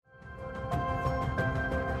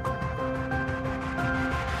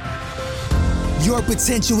Your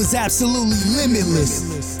potential is absolutely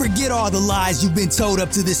limitless. Forget all the lies you've been told up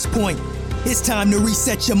to this point. It's time to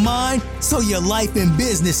reset your mind so your life and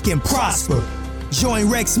business can prosper. Join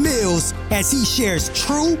Rex Mills as he shares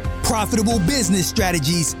true, profitable business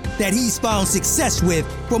strategies that he's found success with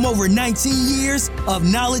from over 19 years of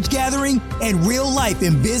knowledge gathering and real life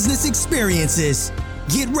and business experiences.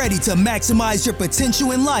 Get ready to maximize your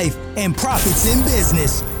potential in life and profits in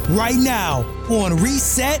business right now on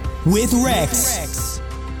Reset with Rex.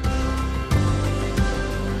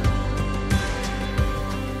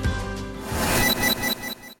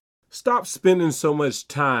 Stop spending so much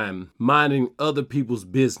time minding other people's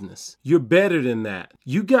business. You're better than that.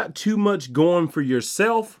 You got too much going for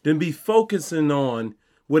yourself, then be focusing on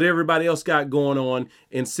what everybody else got going on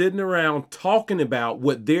and sitting around talking about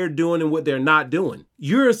what they're doing and what they're not doing.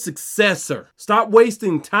 You're a successor. Stop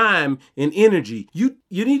wasting time and energy. You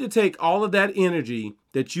need to take all of that energy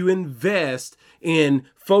that you invest in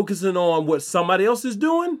focusing on what somebody else is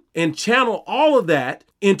doing and channel all of that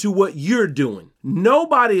into what you're doing.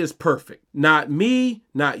 Nobody is perfect. Not me,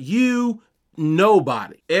 not you,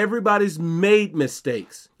 nobody. Everybody's made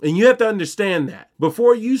mistakes. And you have to understand that.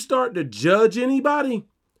 Before you start to judge anybody,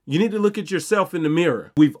 you need to look at yourself in the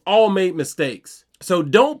mirror. We've all made mistakes. So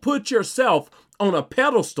don't put yourself on a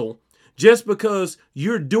pedestal just because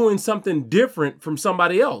you're doing something different from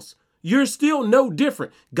somebody else. You're still no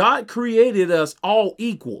different. God created us all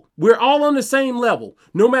equal. We're all on the same level.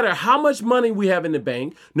 No matter how much money we have in the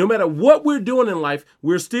bank, no matter what we're doing in life,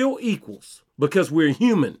 we're still equals because we're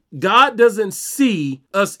human. God doesn't see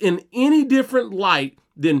us in any different light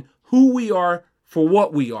than who we are for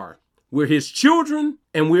what we are. We're his children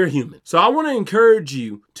and we're human. So I want to encourage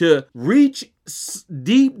you to reach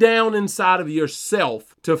deep down inside of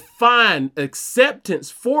yourself to find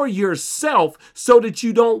acceptance for yourself so that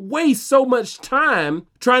you don't waste so much time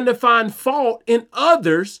trying to find fault in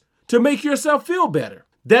others to make yourself feel better.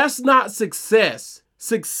 That's not success.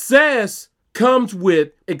 Success comes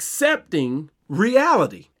with accepting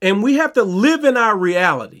reality. And we have to live in our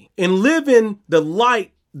reality and live in the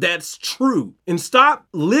light that's true and stop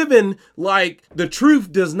living like the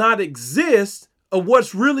truth does not exist of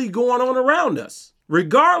what's really going on around us.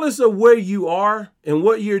 Regardless of where you are and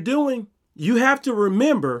what you're doing, you have to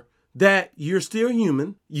remember that you're still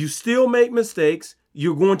human. You still make mistakes.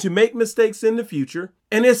 You're going to make mistakes in the future,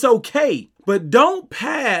 and it's okay. But don't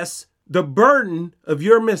pass the burden of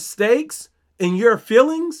your mistakes and your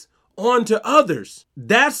feelings on to others.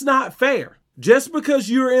 That's not fair. Just because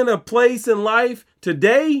you're in a place in life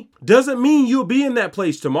today doesn't mean you'll be in that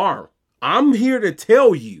place tomorrow. I'm here to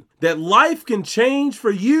tell you that life can change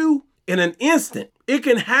for you in an instant. It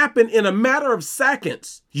can happen in a matter of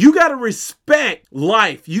seconds. You got to respect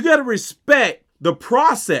life. You got to respect the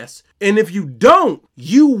process. And if you don't,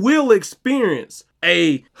 you will experience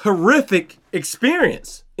a horrific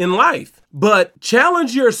experience in life. But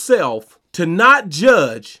challenge yourself to not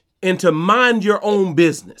judge and to mind your own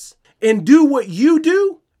business. And do what you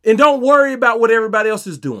do and don't worry about what everybody else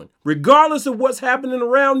is doing. Regardless of what's happening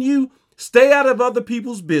around you, stay out of other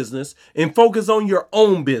people's business and focus on your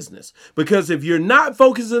own business. Because if you're not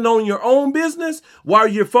focusing on your own business while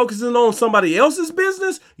you're focusing on somebody else's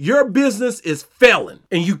business, your business is failing.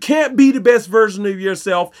 And you can't be the best version of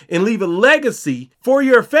yourself and leave a legacy for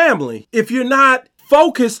your family if you're not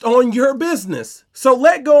focused on your business. So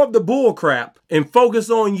let go of the bull crap and focus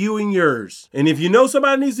on you and yours. And if you know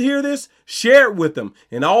somebody needs to hear this, share it with them.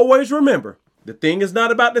 And always remember, the thing is not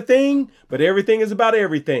about the thing, but everything is about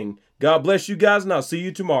everything. God bless you guys, and I'll see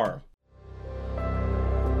you tomorrow.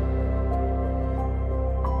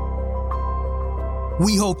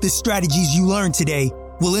 We hope the strategies you learned today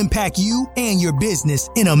will impact you and your business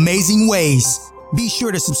in amazing ways. Be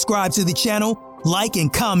sure to subscribe to the channel, like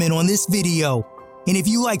and comment on this video. And if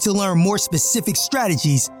you like to learn more specific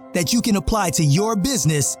strategies that you can apply to your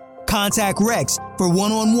business, contact Rex for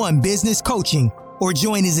one-on-one business coaching or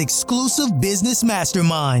join his exclusive business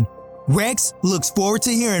mastermind. Rex looks forward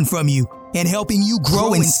to hearing from you and helping you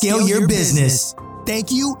grow and scale your business.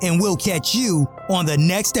 Thank you, and we'll catch you on the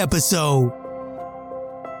next episode.